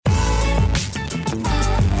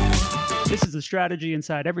This is The Strategy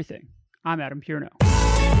Inside Everything. I'm Adam Pierno.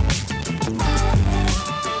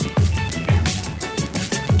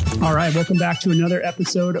 All right, welcome back to another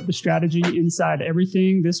episode of The Strategy Inside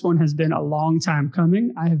Everything. This one has been a long time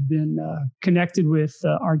coming. I have been connected with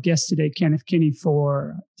our guest today, Kenneth Kinney,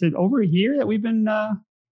 for over a year that we've been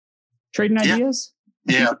trading ideas.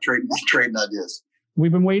 Yeah, trading ideas.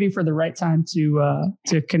 We've been waiting for the right time to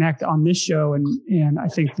connect on this show, and I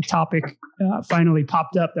think the topic finally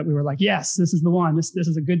popped up that we were like, yes, this is the one. This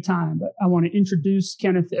is a good time. But I want to introduce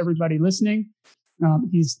Kenneth to everybody listening.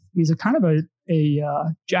 He's a kind of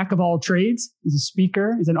a jack of all trades. He's a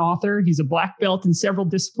speaker. He's an author. He's a black belt in several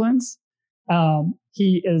disciplines.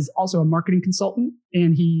 He is also a marketing consultant,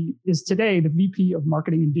 and he is today the VP of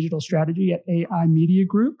Marketing and Digital Strategy at AI Media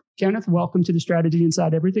Group. Kenneth, welcome to The Strategy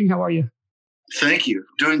Inside Everything. How are you? Thank you.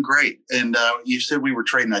 Doing great. And you said we were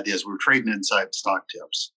trading ideas. We were trading inside stock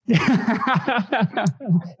tips.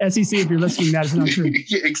 SEC, if you're listening, that is not true.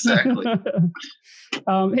 Exactly.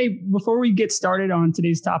 Hey, before we get started on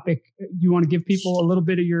today's topic, you want to give people a little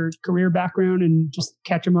bit of your career background and just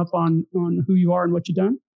catch them up on who you are and what you've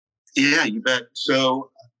done? Yeah, you bet.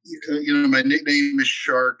 So, my nickname is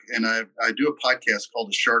Shark, and I do a podcast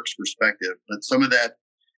called The Shark's Perspective. But some of that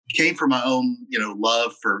came from my own,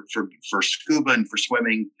 love for scuba and for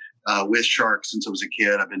swimming with sharks since I was a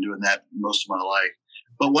kid. I've been doing that most of my life.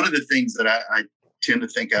 But one of the things that I tend to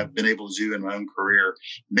think I've been able to do in my own career,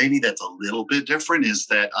 maybe that's a little bit different, is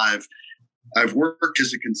that I've worked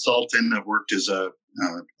as a consultant. I've worked as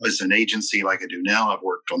an agency like I do now. I've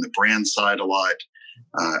worked on the brand side a lot.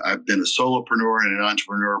 I've been a solopreneur and an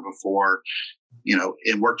entrepreneur before,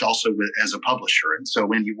 and worked also as a publisher. And so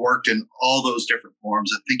when you worked in all those different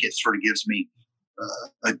forms, I think it sort of gives me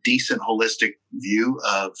a decent holistic view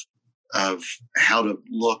of how to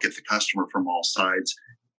look at the customer from all sides.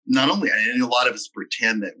 Not only, and a lot of us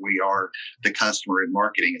pretend that we are the customer in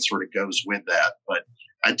marketing. It sort of goes with that. But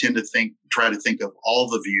I tend to try to think of all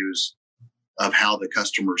the views of how the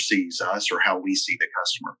customer sees us or how we see the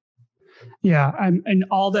customer. Yeah, and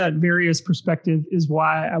all that various perspective is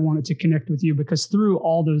why I wanted to connect with you, because through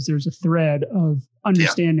all those, there's a thread of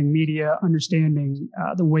understanding media, understanding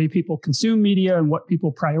the way people consume media and what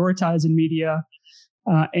people prioritize in media,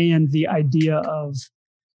 and the idea of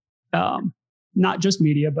not just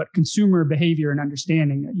media, but consumer behavior and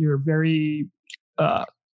understanding that you're very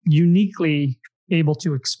uniquely able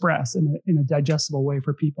to express in a digestible way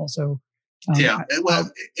for people. So. And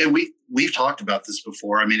we've talked about this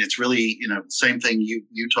before. I mean, it's really, same thing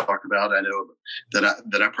you talked about. I know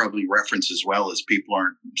that I probably reference as well, as people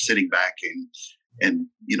aren't sitting back and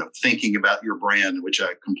thinking about your brand, which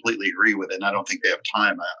I completely agree with. And I don't think they have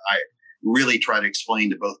time. I really try to explain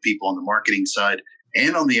to both people on the marketing side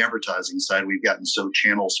and on the advertising side. We've gotten so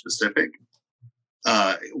channel specific.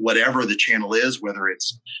 Whatever the channel is, whether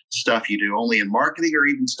it's stuff you do only in marketing or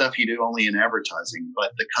even stuff you do only in advertising,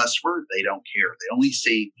 but the customer, they don't care. They only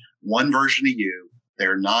see one version of you.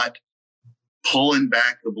 They're not pulling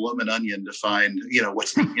back the bloomin' onion to find,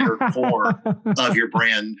 what's the inner core of your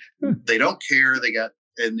brand. They don't care.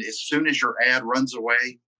 And as soon as your ad runs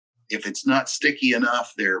away, if it's not sticky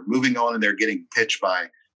enough, they're moving on and they're getting pitched by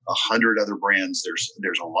 100 other brands.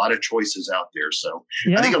 There's a lot of choices out there. So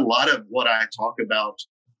yeah. I think a lot of what I talk about,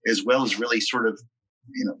 as well as really sort of,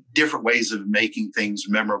 different ways of making things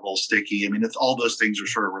memorable, sticky. I mean, all those things are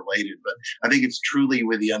sort of related, but I think it's truly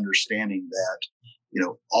with the understanding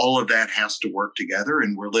that, all of that has to work together,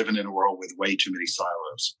 and we're living in a world with way too many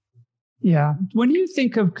silos. Yeah. When you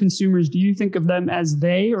think of consumers, do you think of them as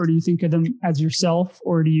they, or do you think of them as yourself?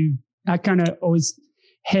 Or I kind of always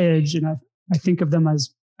hedge, and I think of them as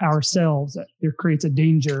ourselves. That there creates a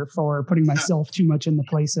danger for putting myself too much in the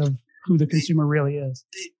place of who the consumer really is.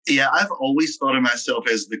 Yeah, I've always thought of myself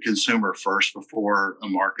as the consumer first before a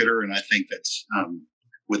marketer. And I think that's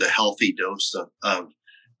with a healthy dose of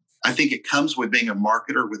I think it comes with being a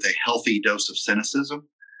marketer with a healthy dose of cynicism.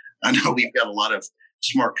 I know we've got a lot of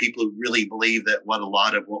smart people who really believe that a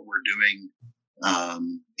lot of what we're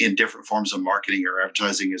doing in different forms of marketing or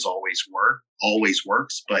advertising always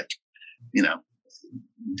works. But,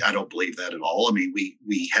 I don't believe that at all. I mean,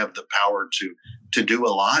 we have the power to do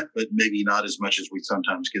a lot, but maybe not as much as we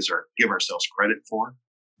sometimes give ourselves credit for.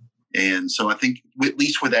 And so I think, at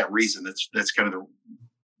least for that reason, that's kind of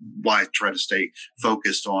why I try to stay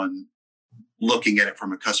focused on looking at it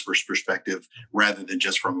from a customer's perspective rather than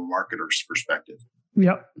just from a marketer's perspective.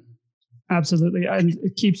 Yep, absolutely. And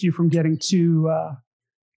it keeps you from getting too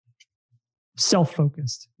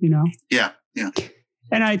self-focused, Yeah.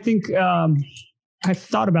 And I think I've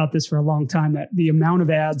thought about this for a long time, that the amount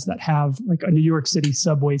of ads that have like a New York City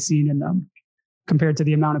subway scene in them, compared to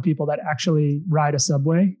the amount of people that actually ride a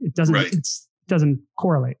subway. It doesn't, Right. doesn't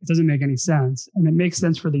correlate. It doesn't make any sense. And it makes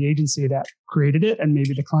sense for the agency that created it and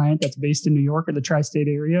maybe the client that's based in New York or the tri-state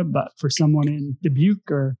area. But for someone in Dubuque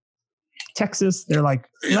or Texas, they're like,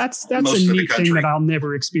 well, that's a neat thing that I'll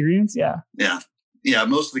never experience. Yeah. Yeah.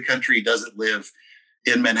 Most of the country doesn't live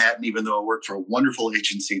in Manhattan, even though I work for a wonderful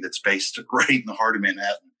agency that's based right in the heart of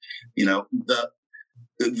Manhattan.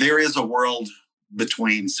 There is a world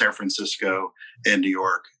between San Francisco and New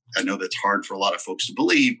York. I know that's hard for a lot of folks to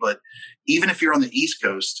believe, but even if you're on the East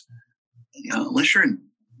Coast, unless you're in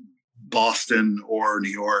Boston or New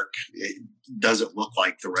York, it doesn't look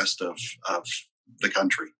like the rest of the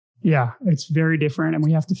country. Yeah, it's very different. And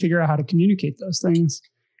we have to figure out how to communicate those things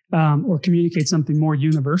or communicate something more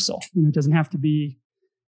universal. It doesn't have to be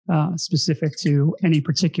specific to any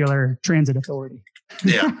particular transit authority.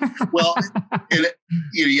 Yeah. Well,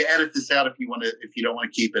 you edit this out if you don't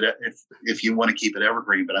want to keep it, if you want to keep it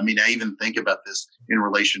evergreen. But I mean, I even think about this in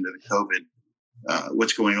relation to the COVID,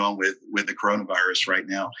 what's going on with the coronavirus right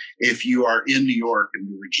now. If you are in New York, and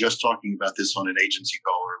we were just talking about this on an agency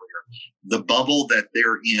call earlier, the bubble that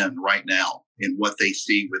they're in right now and what they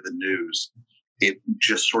see with the news, it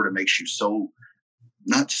just sort of makes you so,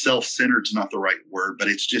 not self-centered is not the right word, but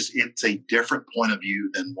it's a different point of view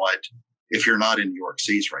than what, if you're not in New York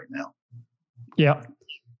sees right now. Yeah.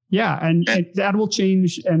 Yeah. And that will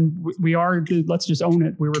change. And we are, let's just own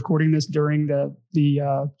it. We're recording this during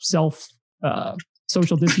the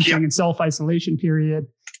social distancing and self-isolation period.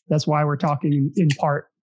 That's why we're talking in part.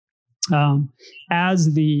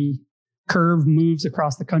 As the curve moves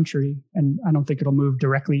across the country, and I don't think it'll move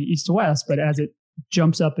directly east to west, but as it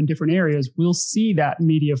jumps up in different areas, we'll see that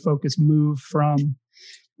media focus move from,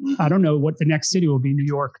 I don't know what the next city will be, New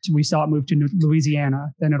York. We saw it move to Louisiana.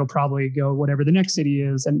 Then it'll probably go whatever the next city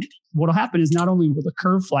is. And what'll happen is not only will the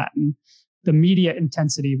curve flatten, the media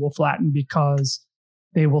intensity will flatten because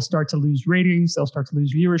they will start to lose ratings. They'll start to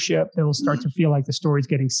lose viewership. They will start to feel like the story's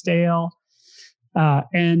getting stale.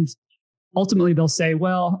 And ultimately they'll say,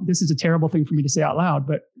 well, this is a terrible thing for me to say out loud.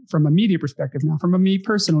 But from a media perspective now, from a me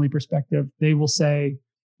personally perspective, they will say,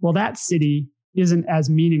 well, that city isn't as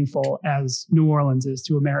meaningful as New Orleans is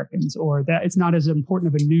to Americans, or that it's not as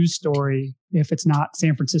important of a news story if it's not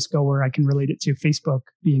San Francisco, where I can relate it to Facebook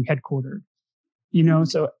being headquartered.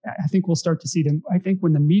 So I think we'll start to see them. I think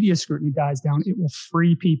when the media scrutiny dies down, it will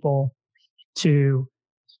free people to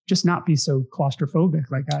just not be so claustrophobic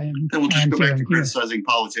like I am. And we'll just go back to criticizing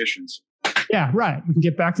politicians. Yeah, right. We can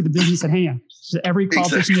get back to the business at hand. So every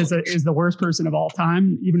politician is the worst person of all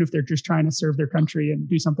time, even if they're just trying to serve their country and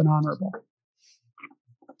do something honorable.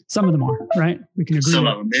 Some of them are, right? We can agree. Some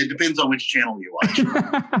of them. It depends on which channel you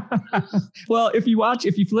watch. Well, if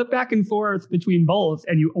you flip back and forth between both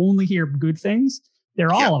and you only hear good things,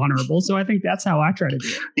 they're all honorable. So I think that's how I try to do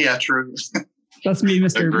it. Yeah, true. That's me,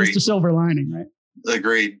 Mr. Silver Lining, right?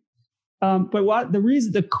 Agreed. But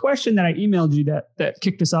the question that I emailed you that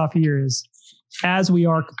kicked us off here is, as we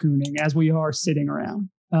are cocooning, as we are sitting around,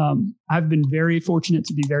 I've been very fortunate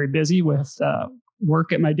to be very busy with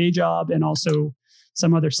work at my day job and also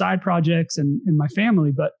some other side projects and my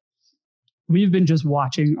family, but we've been just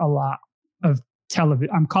watching a lot of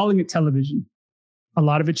television. I'm calling it television. A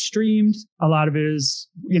lot of it's streamed. A lot of it is,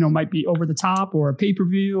 might be over the top or a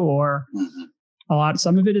pay-per-view, or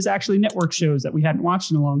some of it is actually network shows that we hadn't watched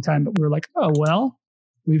in a long time, but we're like, oh, well,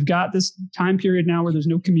 we've got this time period now where there's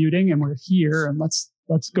no commuting and we're here, and let's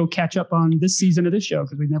go catch up on this season of this show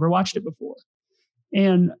because we've never watched it before.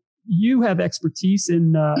 And you have expertise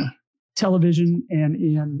in television and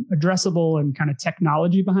in addressable and kind of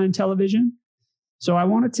technology behind television. So I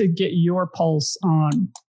wanted to get your pulse on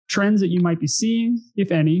trends that you might be seeing,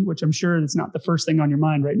 if any, which I'm sure it's not the first thing on your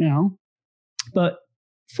mind right now, but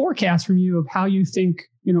forecast from you of how you think,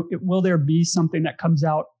 will there be something that comes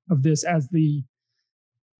out of this as the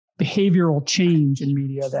behavioral change in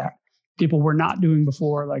media that people were not doing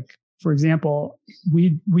before? Like, for example,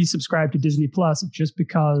 we subscribed to Disney Plus just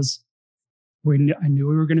because I knew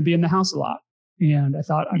we were going to be in the house a lot, and I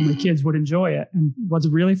thought my kids would enjoy it. And what's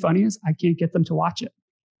really funny is I can't get them to watch it.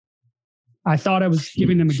 I thought I was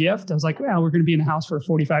giving them a gift. I was like, well, we're going to be in the house for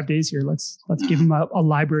 45 days here. Let's give them a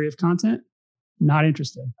library of content. Not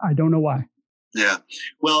interested. I don't know why. Yeah.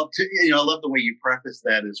 Well, I love the way you preface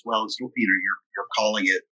that as well as, you're calling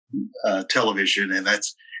it television. And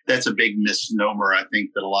that's a big misnomer. I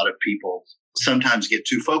think that a lot of people sometimes get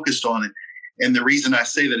too focused on it. And the reason I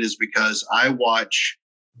say that is because I watch,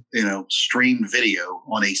 streamed video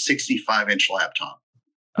on a 65-inch laptop.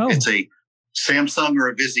 Oh. It's a Samsung or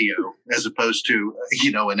a Vizio as opposed to,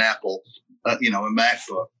 an Apple, a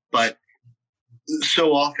MacBook. But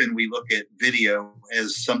so often we look at video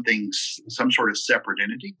as some sort of separate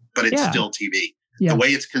entity, but it's still TV. Yeah. The way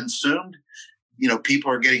it's consumed,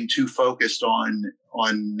 people are getting too focused on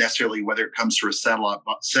necessarily whether it comes through a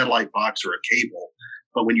satellite box or a cable.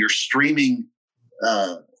 But when you're streaming,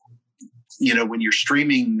 when you're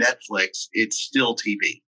streaming Netflix, it's still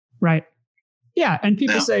TV. Right. Yeah. And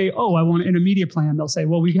people say, oh, I want in a media plan. They'll say,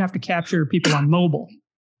 well, we have to capture people on mobile.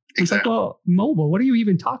 Exactly. It's like, well, mobile, what are you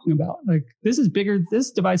even talking about? Like, this is bigger.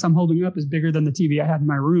 This device I'm holding up is bigger than the TV I had in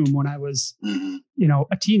my room when I was,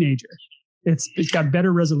 a teenager. It's got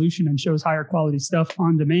better resolution and shows higher quality stuff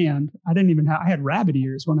on demand. I had rabbit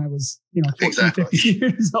ears when I was, 14, 15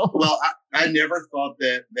 years old. Well, I never thought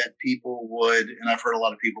that people would, and I've heard a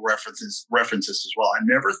lot of people reference this as well. I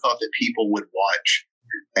never thought that people would watch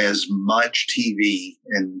as much TV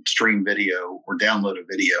and stream video or download a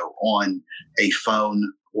video on a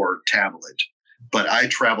phone or tablet. But I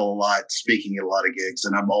travel a lot, speaking at a lot of gigs,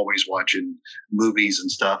 and I'm always watching movies and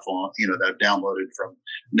stuff on, that I've downloaded from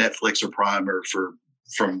Netflix or Prime or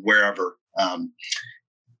from wherever.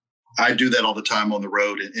 I do that all the time on the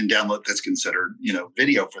road and download that's considered,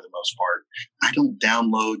 video for the most part. I don't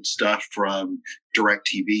download stuff from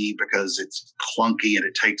DirecTV because it's clunky and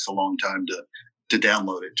it takes a long time to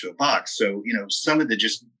download it to a box. So, some of the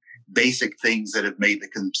just basic things that have made the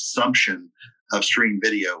consumption of stream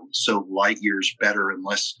video so light years better and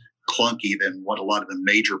less clunky than what a lot of the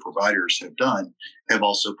major providers have done have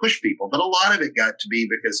also pushed people. But a lot of it got to be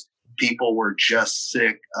because people were just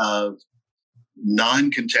sick of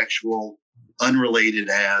non-contextual, unrelated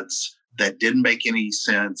ads that didn't make any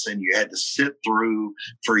sense, and you had to sit through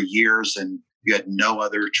for years, and you had no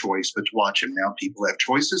other choice but to watch them. Now people have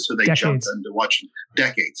choices, so they jumped into watching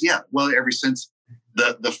decades. Yeah, well, ever since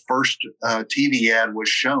the first TV ad was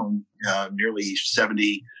shown nearly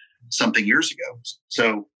 70-something years ago.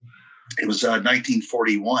 So it was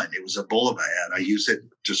 1941. It was a Bulova ad. I use it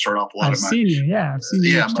to start off a lot of my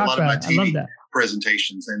TV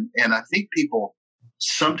presentations. And I think people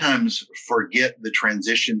sometimes forget the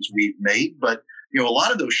transitions we've made. But, a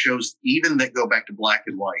lot of those shows, even that go back to black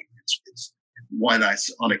and white, it's one I,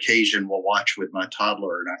 on occasion, will watch with my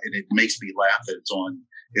toddler. And it makes me laugh that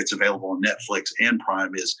it's available on Netflix and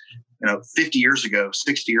Prime. Is 50 years ago,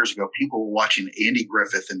 60 years ago, people were watching Andy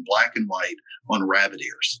Griffith in black and white on rabbit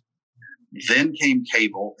ears. Then came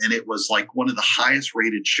cable, and it was like one of the highest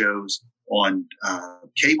rated shows on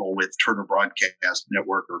cable with Turner Broadcast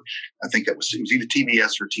Network, or I think it was either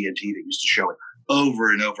TBS or TNT that used to show it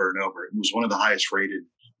over and over and over. It was one of the highest rated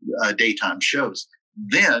daytime shows.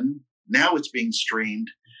 Then now it's being streamed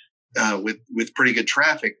with pretty good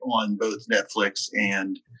traffic on both Netflix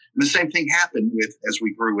and the same thing happened as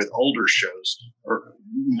we grew with older shows, or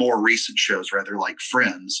more recent shows rather, like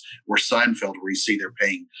Friends or Seinfeld, where you see they're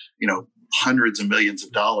paying, hundreds of millions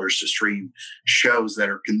of dollars to stream shows that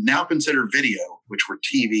are now considered video, which were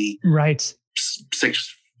TV right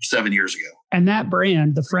 6-7 years ago. And that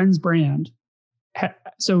brand, the Friends brand,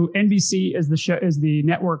 so NBC is the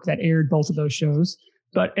network that aired both of those shows,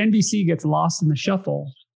 but NBC gets lost in the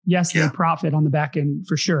shuffle. Yes, they profit on the back end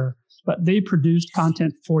for sure, but they produced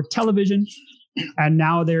content for television, and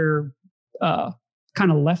now they're kind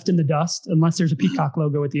of left in the dust unless there's a Peacock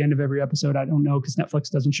logo at the end of every episode. I don't know, because Netflix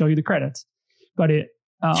doesn't show you the credits, but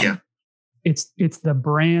it's the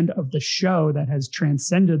brand of the show that has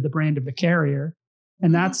transcended the brand of the carrier,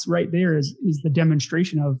 and that's right there is the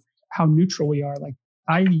demonstration of how neutral we are. Like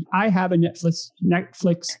I have a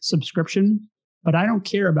Netflix subscription, but I don't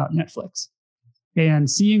care about Netflix. And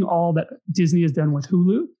seeing all that Disney has done with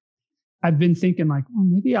Hulu, I've been thinking like, well,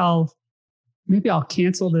 maybe I'll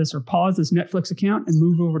cancel this or pause this Netflix account and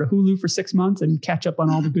move over to Hulu for 6 months and catch up on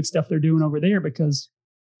all the good stuff they're doing over there, because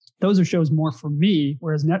those are shows more for me.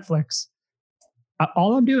 Whereas Netflix,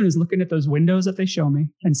 all I'm doing is looking at those windows that they show me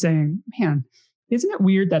and saying, man, isn't it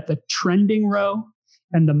weird that the trending row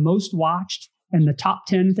and the most watched and the top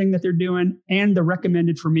 10 thing that they're doing and the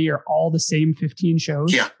recommended for me are all the same 15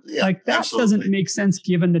 shows? Yeah, like that absolutely. Doesn't make sense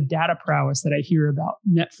given the data prowess that I hear about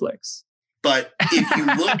Netflix. But if you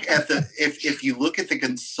look at if you look at the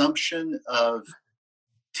consumption of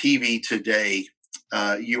TV today,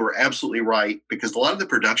 you are absolutely right, because a lot of the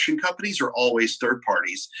production companies are always third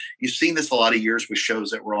parties. You've seen this a lot of years with shows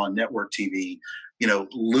that were on network TV.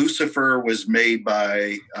 Lucifer was made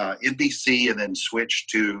by NBC and then switched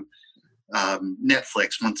to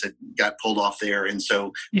Netflix once it got pulled off there, and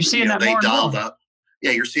so you're seeing that they more dialed and more. up.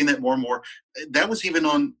 Yeah, you're seeing that more and more. That was even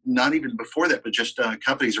on, not even before that, but just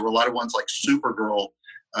companies. There were a lot of ones like Supergirl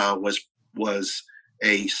was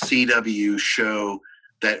a CW show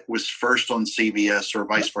that was first on CBS or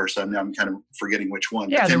vice versa. Now I'm kind of forgetting which one.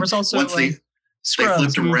 Yeah, there was also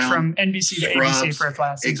Scrubs moved from NBC to ABC for its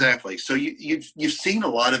last season. Exactly. So you've seen a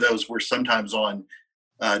lot of those where sometimes on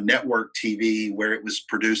network TV where it was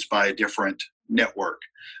produced by a different network.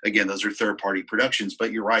 Again, those are third-party productions,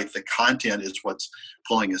 but you're right. The content is what's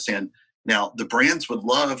pulling us in. Now, the brands would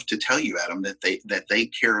love to tell you, Adam, that they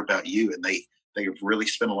care about you, and they have really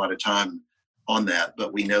spent a lot of time on that.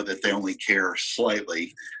 But we know that they only care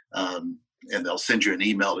slightly, and they'll send you an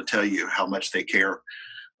email to tell you how much they care,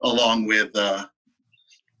 along with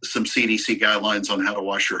some CDC guidelines on how to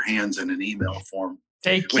wash your hands in an email form.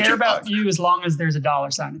 They care about you as long as there's a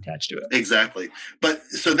 $sign attached to it. Exactly. But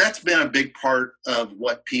so that's been a big part of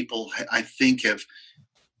what people, I think, have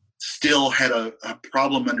still had a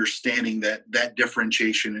problem understanding that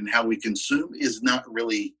differentiation in how we consume is not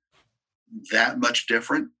really that much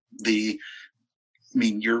different.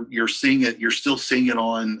 You're seeing it, you're still seeing it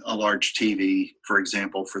on a large TV, for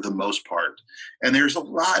example, for the most part. And there's a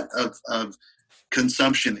lot of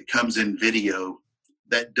consumption that comes in video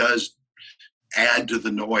that does add to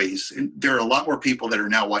the noise. And there are a lot more people that are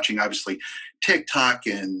now watching, obviously, TikTok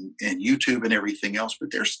and YouTube and everything else, but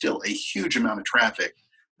there's still a huge amount of traffic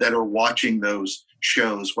that are watching those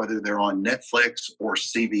shows, whether they're on Netflix or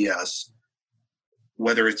CBS,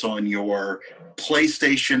 whether it's on your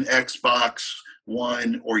PlayStation, Xbox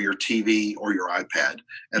One, or your TV or your iPad.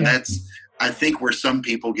 And that's, I think, where some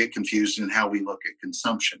people get confused in how we look at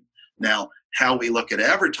consumption. Now, how we look at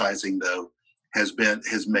advertising, though, has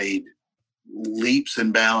made leaps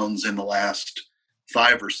and bounds in the last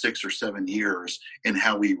 5 or 6 or 7 years in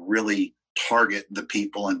how we really target the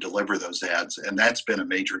people and deliver those ads. And that's been a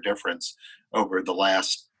major difference over the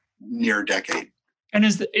last near decade. And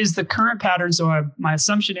is the current pattern, so my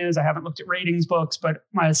assumption is, I haven't looked at ratings books, but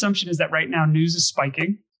my assumption is that right now news is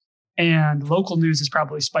spiking and local news is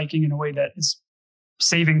probably spiking in a way that is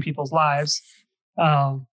saving people's lives.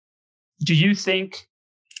 Do you think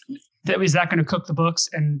is that going to cook the books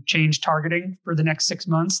and change targeting for the next 6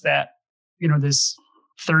 months, that, this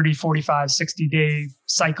 30, 45, 60 day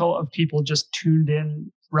cycle of people just tuned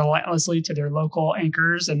in relentlessly to their local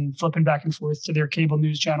anchors and flipping back and forth to their cable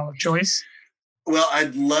news channel of choice? Well, I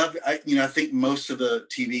think most of the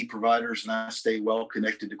TV providers, and I stay well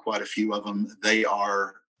connected to quite a few of them,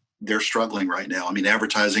 they're struggling right now. I mean,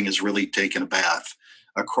 advertising has really taken a bath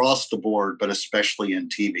across the board, but especially in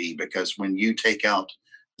TV, because when you take out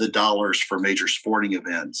the dollars for major sporting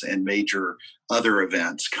events and major other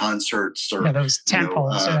events, concerts, or those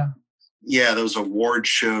tentpoles, those award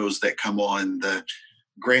shows that come on, the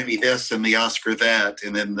Grammy this and the Oscar that,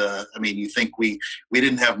 and then you think we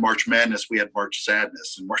didn't have March Madness, we had March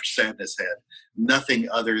Sadness, and March Sadness had nothing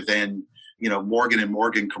other than Morgan and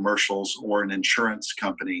Morgan commercials or an insurance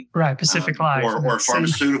company, right? Pacific Life or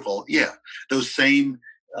pharmaceutical, those same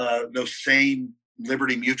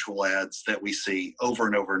Liberty Mutual ads that we see over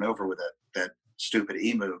and over and over with that stupid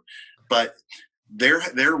emu. But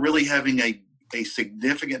they're really having a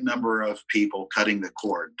significant number of people cutting the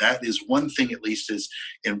cord. That is one thing, at least, is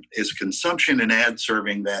consumption and ad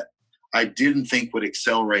serving that I didn't think would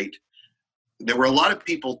accelerate. There were a lot of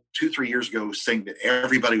people 2-3 years ago saying that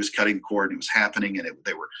everybody was cutting the cord and it was happening, and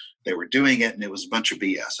they were doing it, and it was a bunch of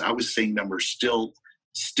BS. I was seeing numbers still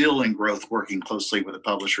in growth, working closely with the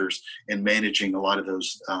publishers and managing a lot of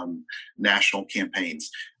those national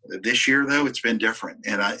campaigns. This year, though, it's been different,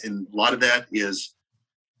 and a lot of that is,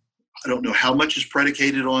 I don't know how much is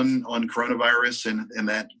predicated on coronavirus and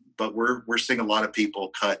that, but we're seeing a lot of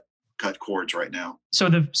people cut cords right now. So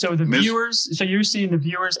you're seeing the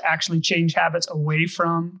viewers actually change habits away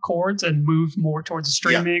from cords and move more towards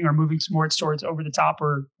streaming, or moving more towards over the top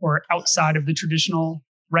or outside of the traditional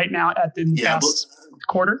right now the past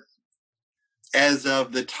quarter? As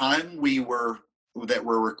of the time we're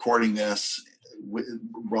recording this,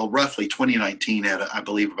 roughly 2019 had, I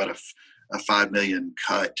believe, about a 5 million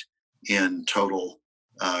cut in total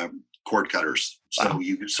cord cutters. So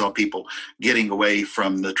you saw people getting away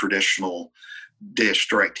from the traditional Dish,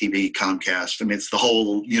 DirecTV, Comcast. I mean, it's the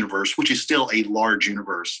whole universe, which is still a large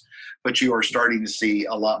universe, but you are starting to see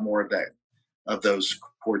a lot more of those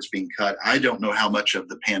cords being cut. I don't know how much of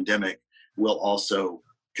the pandemic will also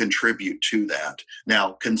contribute to that.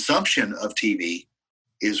 Now, consumption of TV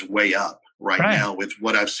is way up right now with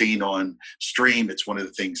what I've seen on stream. It's one of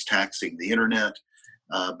the things taxing the internet,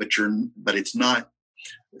 but it's not.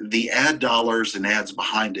 The ad dollars and ads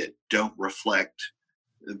behind it don't reflect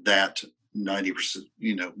that 90%,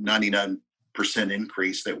 99%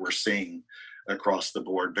 increase that we're seeing across the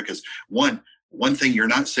board. Because one thing you're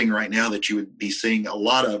not seeing right now that you would be seeing a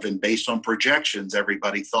lot of, and based on projections,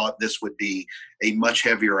 everybody thought this would be a much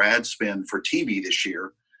heavier ad spend for TV this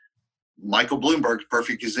year. Michael Bloomberg,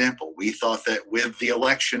 perfect example. We thought that with the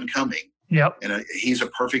election coming, yep, and he's a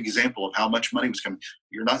perfect example of how much money was coming.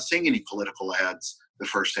 You're not seeing any political ads the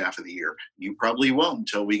first half of the year. You probably won't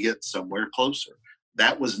until we get somewhere closer.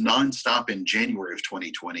 That was nonstop in January of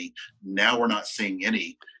 2020. Now we're not seeing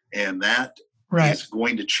any. And that is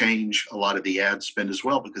going to change a lot of the ad spend as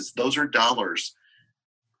well, because those are dollars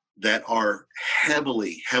that are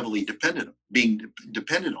heavily being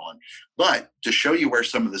dependent on. But to show you where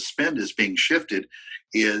some of the spend is being shifted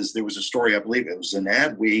is, there was a story, I believe it was an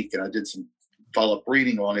ad week, and I did some follow-up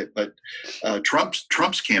reading on it, but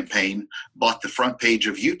Trump's campaign bought the front page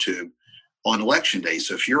of YouTube on election day.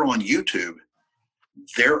 So if you're on YouTube,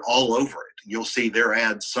 they're all over it. You'll see their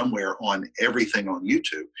ads somewhere on everything on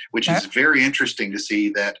YouTube, which is very interesting to see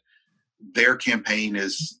that their campaign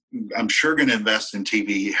is, I'm sure, going to invest in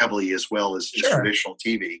TV heavily as well as traditional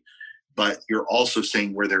TV. But you're also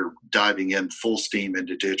seeing where they're diving in full steam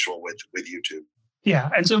into digital with YouTube. Yeah.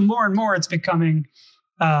 And so more and more it's becoming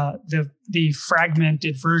the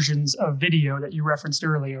fragmented versions of video that you referenced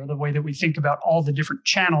earlier, the way that we think about all the different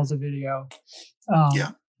channels of video.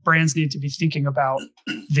 Brands need to be thinking about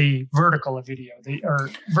the vertical of video,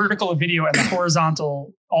 vertical of video and the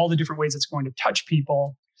horizontal, all the different ways it's going to touch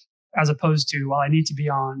people, as opposed to, well, I need to be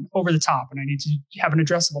on over the top and I need to have an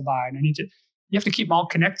addressable buy and you have to keep them all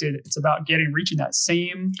connected. It's about reaching that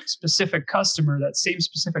same specific customer, that same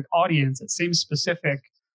specific audience, that same specific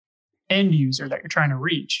end user that you're trying to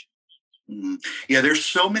reach. Mm-hmm. Yeah, there's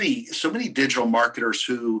so many digital marketers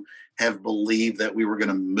who have believed that we were going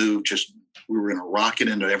to we were going to rocket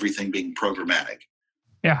into everything being programmatic.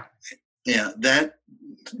 Yeah. Yeah, that's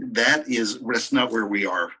not where we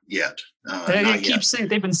are yet.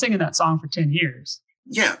 They've been singing that song for 10 years.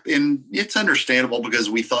 Yeah, and it's understandable because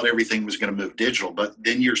we thought everything was going to move digital, but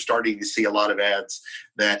then you're starting to see a lot of ads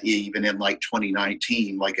that even in like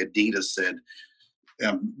 2019, like Adidas said,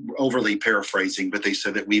 overly paraphrasing, but they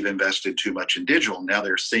said that we've invested too much in digital. Now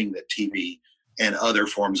they're seeing that TV and other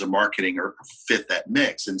forms of marketing fit that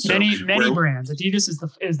mix. And so many brands, Adidas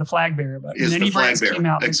is the flag bearer, but many brands came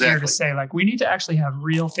out this year to say, like, we need to actually have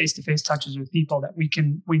real face-to-face touches with people that we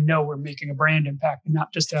know we're making a brand impact and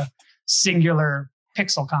not just a singular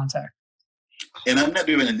pixel contact. And I'm not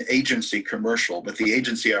doing an agency commercial, but the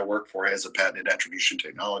agency I work for has a patented attribution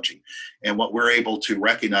technology. And what we're able to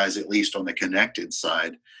recognize, at least on the connected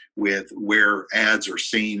side, with where ads are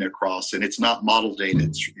seen across, and it's not model data,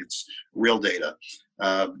 it's real data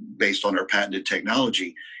based on our patented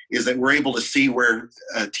technology, is that we're able to see where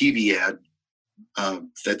a TV ad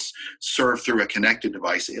that's served through a connected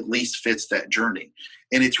device at least fits that journey.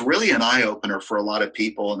 And it's really an eye-opener for a lot of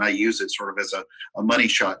people, and I use it sort of as a money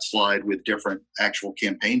shot slide with different actual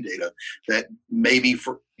campaign data, that maybe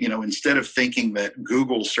instead of thinking that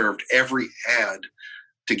Google served every ad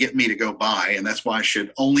to get me to go buy, and that's why I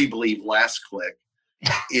should only believe last click,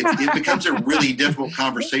 it becomes a really difficult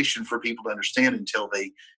conversation for people to understand until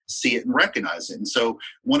they see it and recognize it. And so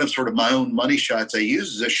one of sort of my own money shots I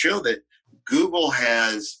use is to show that Google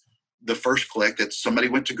has the first click, that somebody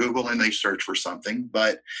went to Google and they searched for something,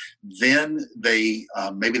 but then they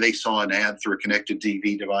maybe they saw an ad through a connected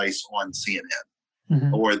TV device on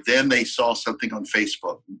CNN, or then they saw something on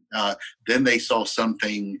Facebook, then they saw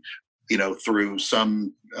something through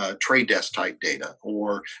some Trade Desk type data,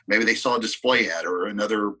 or maybe they saw a display ad or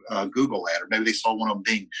another Google ad, or maybe they saw one on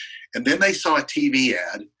Bing, and then they saw a TV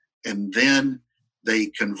ad, and then they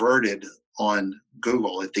converted on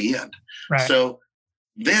Google at the end. Right. So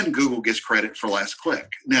then Google gets credit for last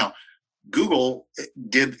click. Now, Google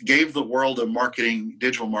gave the world of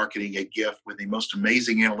digital marketing, a gift with the most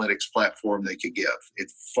amazing analytics platform they could give.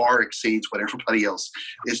 It far exceeds what everybody else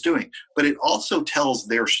is doing, but it also tells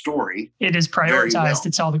their story. It is prioritized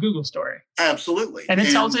to tell the Google story. Absolutely. And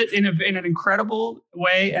it tells it in an incredible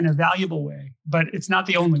way and a valuable way, but it's not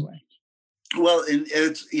the only way. Well, and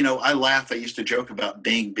it's, I laugh. I used to joke about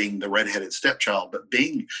Bing being the redheaded stepchild, but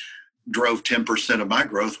Bing drove 10% of my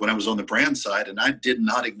growth when I was on the brand side, and I did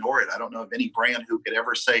not ignore it. I don't know of any brand who could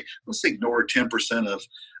ever say, let's ignore 10%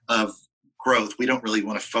 of growth. We don't really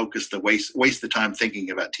want to focus waste the time thinking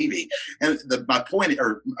about TV. And my point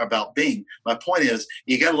about Bing, my point is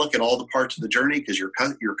you got to look at all the parts of the journey, because your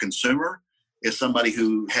consumer is somebody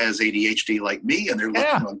who has ADHD like me, and they're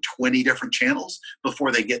looking on 20 different channels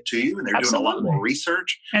before they get to you, and they're doing a lot more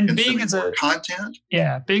research and Bing is content.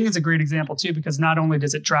 Yeah, Bing is a great example too, because not only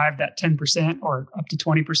does it drive that 10% or up to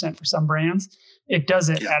 20% for some brands, it does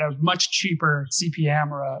it at a much cheaper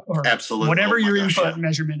CPM or absolutely whatever your input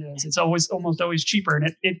measurement is. It's almost always cheaper,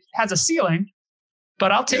 and it has a ceiling,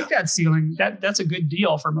 but I'll take that ceiling. That's a good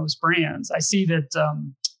deal for most brands. I see that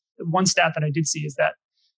one stat that I did see is that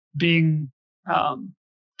Bing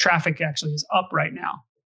traffic actually is up right now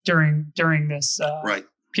during this right.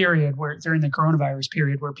 period during the coronavirus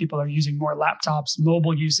period where people are using more laptops.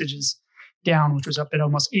 Mobile usage is down, which was up at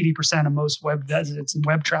almost 80% of most web visits, and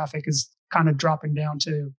web traffic is kind of dropping down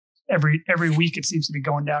to every week. It seems to be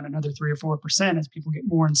going down another 3 or 4% as people get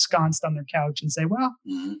more ensconced on their couch and say, well,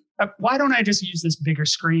 why don't I just use this bigger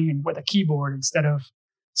screen with a keyboard instead of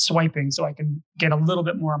swiping so I can get a little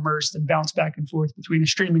bit more immersed and bounce back and forth between a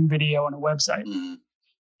streaming video and a website?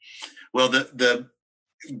 Well, the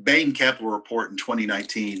Bain Capital Report in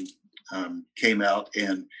 2019 came out,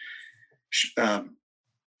 and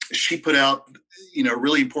she put out, a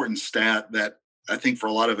really important stat that I think for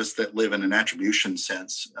a lot of us that live in an attribution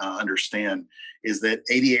sense understand, is that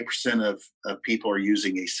 88% of people are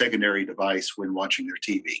using a secondary device when watching their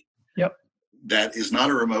TV. Yep. That is not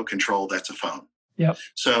a remote control, that's a phone. Yep.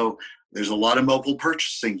 So there's a lot of mobile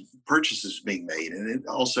purchases being made. And it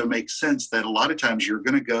also makes sense that a lot of times you're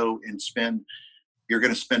going to go and spend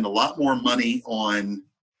a lot more money on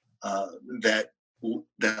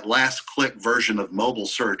that last click version of mobile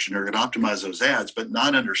search, and they're going to optimize those ads, but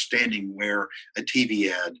not understanding where a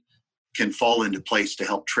TV ad can fall into place to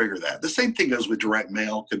help trigger that. The same thing goes with direct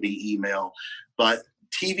mail, could be email, but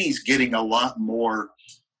TV's getting a lot more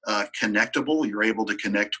connectable. You're able to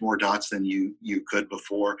connect more dots than you could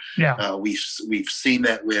before. Yeah. We've seen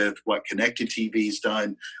that with what connected TV's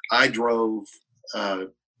done. I drove a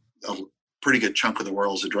pretty good chunk of the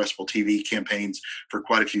world's addressable TV campaigns for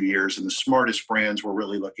quite a few years, and the smartest brands were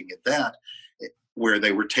really looking at that, where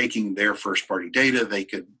they were taking their first party data. They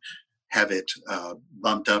could have it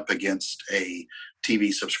bumped up against a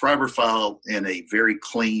TV subscriber file in a very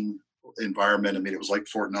clean environment. I mean, it was like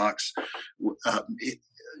Fort Knox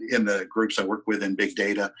in the groups I work with in big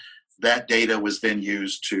data. That data was then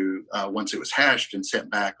used to, once it was hashed and sent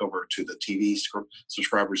back over to the TV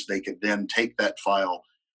subscribers, they could then take that file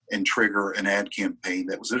and trigger an ad campaign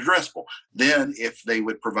that was addressable. Then if they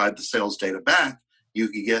would provide the sales data back, you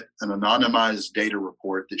could get an anonymized data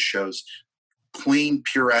report that shows clean,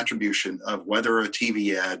 pure attribution of whether a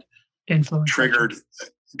TV ad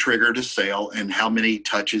triggered a sale and how many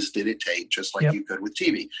touches did it take, just like you could with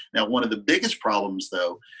TV. Now, one of the biggest problems,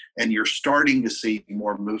 though, and you're starting to see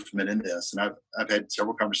more movement in this, and I've had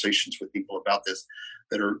several conversations with people about this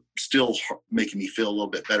that are still making me feel a little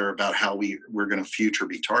bit better about how we're going to future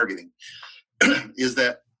be targeting, is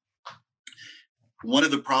that one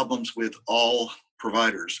of the problems with all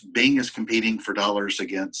providers, Bing is competing for dollars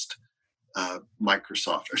against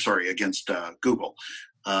against Google.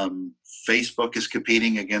 Facebook is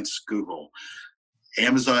competing against Google.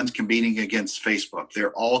 Amazon's competing against Facebook.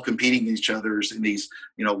 They're all competing each other's in these,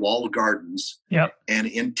 walled gardens. Yep. And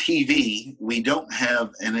in TV, we don't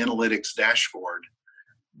have an analytics dashboard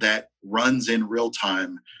that runs in real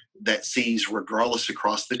time that sees regardless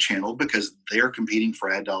across the channel, because they're competing for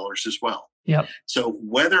ad dollars as well. Yep. So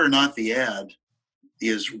whether or not the ad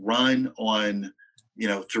is run on,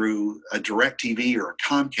 through a DirecTV or a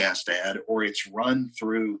Comcast ad, or it's run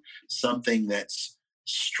through something that's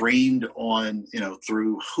streamed on,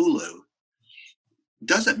 through Hulu,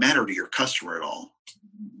 doesn't matter to your customer at all.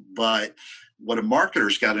 But what a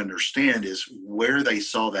marketer's got to understand is where they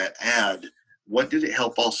saw that ad, what did it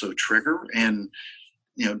help also trigger? And,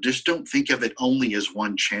 just don't think of it only as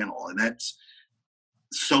one channel. And that's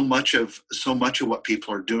so much of what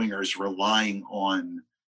people are doing is relying on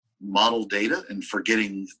model data and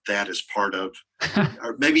forgetting that as part of,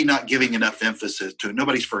 or maybe not giving enough emphasis to it.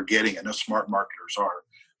 Nobody's forgetting it. No smart marketers are,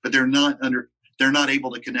 but they're not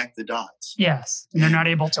able to connect the dots. Yes. And they're not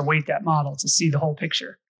able to weight that model to see the whole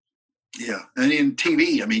picture. Yeah. And in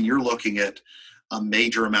TV, I mean, you're looking at a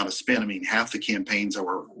major amount of spend. I mean, half the campaigns I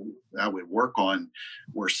would work on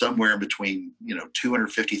were somewhere between,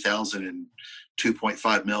 250,000 and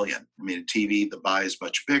 2.5 million. I mean, in TV, the buy is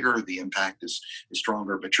much bigger, the impact is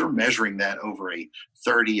stronger, but you're measuring that over a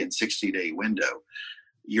 30 and 60 day window.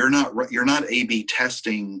 You're not A/B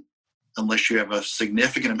testing unless you have a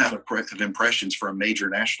significant amount of impressions for a major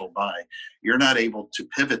national buy. You're not able to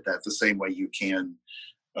pivot that the same way you can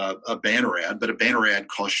a banner ad, but a banner ad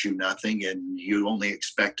costs you nothing, and you only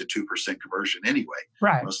expect a 2% conversion anyway,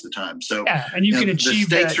 right, most of the time. So and you can achieve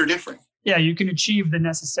the stakes are different. Yeah, you can achieve the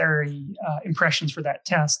necessary impressions for that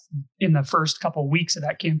test in the first couple of weeks of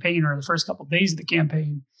that campaign or the first couple of days of the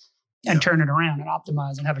campaign, and turn it around and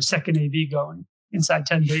optimize and have a second AV going inside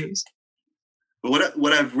 10 days. But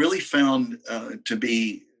what I've really found to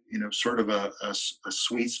be, sort of a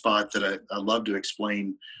sweet spot that I love to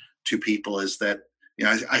explain to people is that,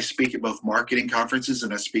 I speak at both marketing conferences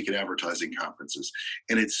and I speak at advertising conferences,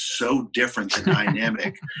 and it's so different, the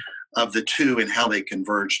dynamic of the two and how they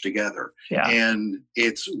converge together. Yeah. And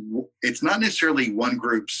it's not necessarily one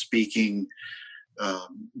group speaking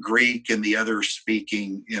Greek and the other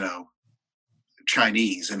speaking,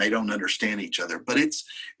 Chinese, and they don't understand each other. But it's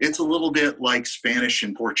a little bit like Spanish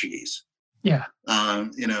and Portuguese. Yeah.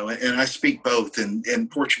 And I speak both, and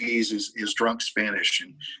Portuguese is drunk Spanish,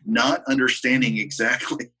 and not understanding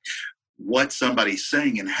exactly what somebody's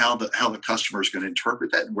saying and how the customer is going to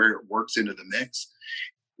interpret that and where it works into the mix.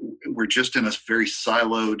 We're just in a very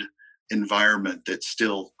siloed environment that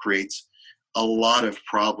still creates a lot of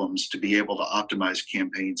problems to be able to optimize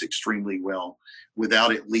campaigns extremely well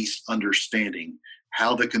without at least understanding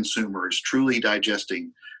how the consumer is truly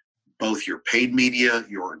digesting both your paid media,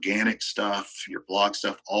 your organic stuff, your blog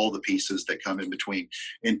stuff, all the pieces that come in between.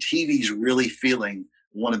 And TV's really feeling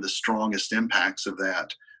one of the strongest impacts of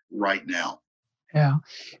that right now. Yeah.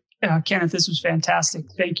 Kenneth, this was fantastic.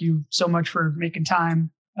 Thank you so much for making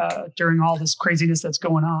time during all this craziness that's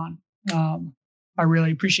going on. I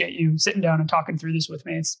really appreciate you sitting down and talking through this with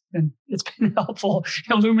me. It's been helpful,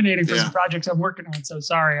 illuminating for some projects I'm working on. So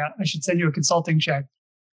sorry, I should send you a consulting check.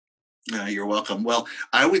 You're welcome. Well,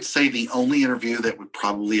 I would say the only interview that would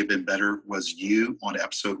probably have been better was you on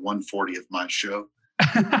episode 140 of my show,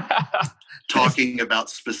 talking about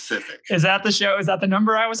specific. Is that the show? Is that the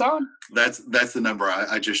number I was on? That's the number.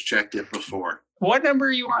 I just checked it before. What number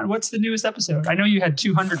are you on? What's the newest episode? I know you had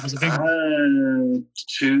 200 was a big one.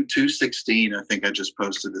 216, I think I just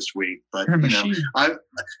posted this week. But I've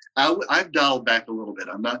dialed back a little bit.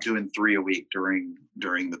 I'm not doing 3 a week during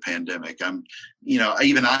the pandemic.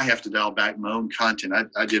 Even I have to dial back my own content.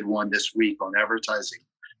 I did one this week on advertising,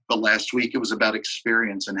 but last week it was about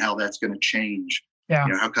experience and how that's going to change. Yeah.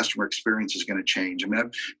 How customer experience is going to change.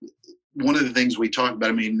 One of the things we talk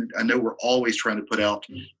about, I know we're always trying to put out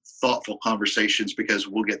thoughtful conversations because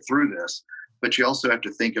we'll get through this, but you also have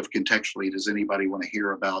to think of contextually, does anybody want to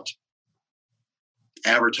hear about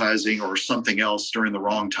advertising or something else during the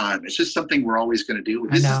wrong time? It's just something we're always going to do.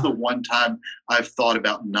 This is the one time I've thought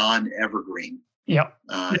about non-evergreen. Yep.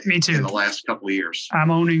 Me too. In the last couple of years.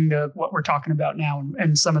 I'm owning what we're talking about now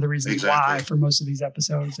and some of the reasons why for most of these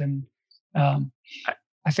episodes. And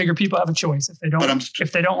I figure people have a choice. If they don't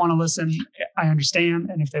want to listen, I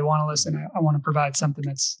understand. And if they want to listen, I want to provide something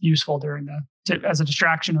that's useful as a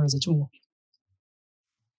distraction or as a tool.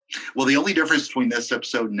 Well, the only difference between this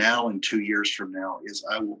episode now and 2 years from now is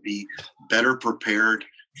I will be better prepared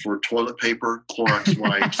for toilet paper, Clorox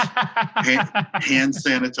wipes, hand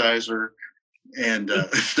sanitizer, and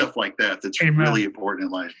stuff like that. That's really important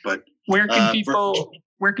in life. But where can people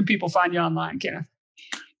find you online, Kenneth?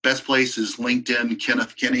 Best place is LinkedIn,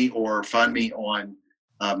 Kenneth Kinney, or find me on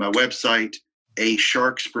my website,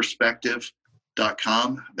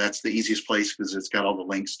 asharksperspective.com. That's the easiest place because it's got all the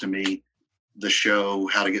links to me, the show,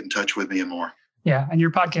 how to get in touch with me, and more. Yeah, and your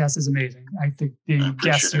podcast is amazing. I think the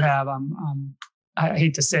guests you have, I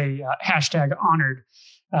hate to say hashtag honored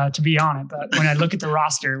to be on it, but when I look at the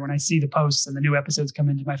roster, when I see the posts and the new episodes come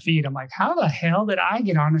into my feed, I'm like, how the hell did I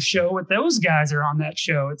get on a show with those guys are on that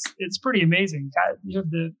show? It's pretty amazing. You have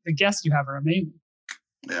the guests you have are amazing.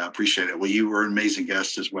 Yeah, I appreciate it. Well, you were an amazing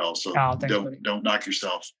guest as well. So don't knock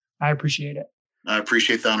yourself. I appreciate it. I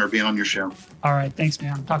appreciate the honor of being on your show. All right. Thanks,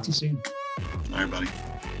 man. Talk to you soon. All right, buddy.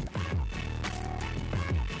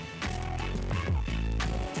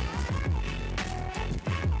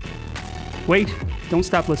 Wait, don't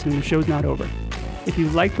stop listening. The show's not over. If you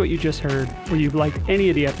liked what you just heard, or you've liked any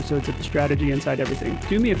of the episodes of The Strategy Inside Everything,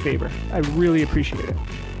 do me a favor. I really appreciate it.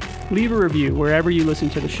 Leave a review wherever you listen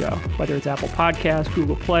to the show, whether it's Apple Podcasts,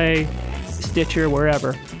 Google Play, Stitcher,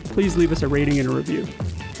 wherever. Please leave us a rating and a review.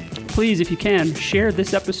 Please, if you can, share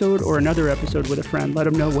this episode or another episode with a friend. Let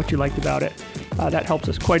them know what you liked about it. That helps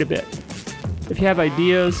us quite a bit. If you have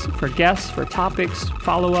ideas for guests, for topics,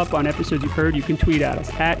 follow up on episodes you've heard, you can tweet at us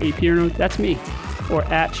at @apierno, that's me, or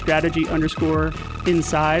at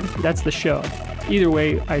strategy_inside, that's the show. Either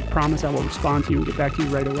way, I promise I will respond to you and get back to you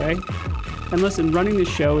right away. And listen, running this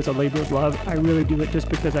show is a labor of love. I really do it just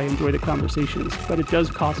because I enjoy the conversations, but it does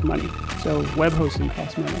cost money. So web hosting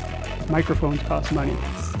costs money. Microphones cost money.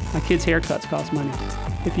 My kids' haircuts cost money.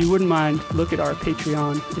 If you wouldn't mind, look at our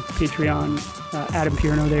Patreon. It's Patreon, Adam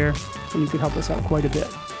Pierno there, and you could help us out quite a bit.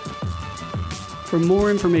 For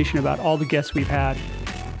more information about all the guests we've had,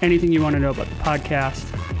 anything you want to know about the podcast,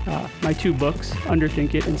 my 2 books,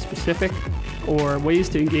 Underthink It and Specific, or ways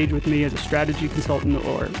to engage with me as a strategy consultant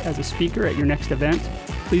or as a speaker at your next event,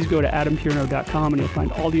 please go to adampierno.com and you'll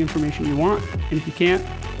find all the information you want. And if you can't,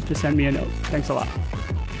 just send me a note. Thanks a lot.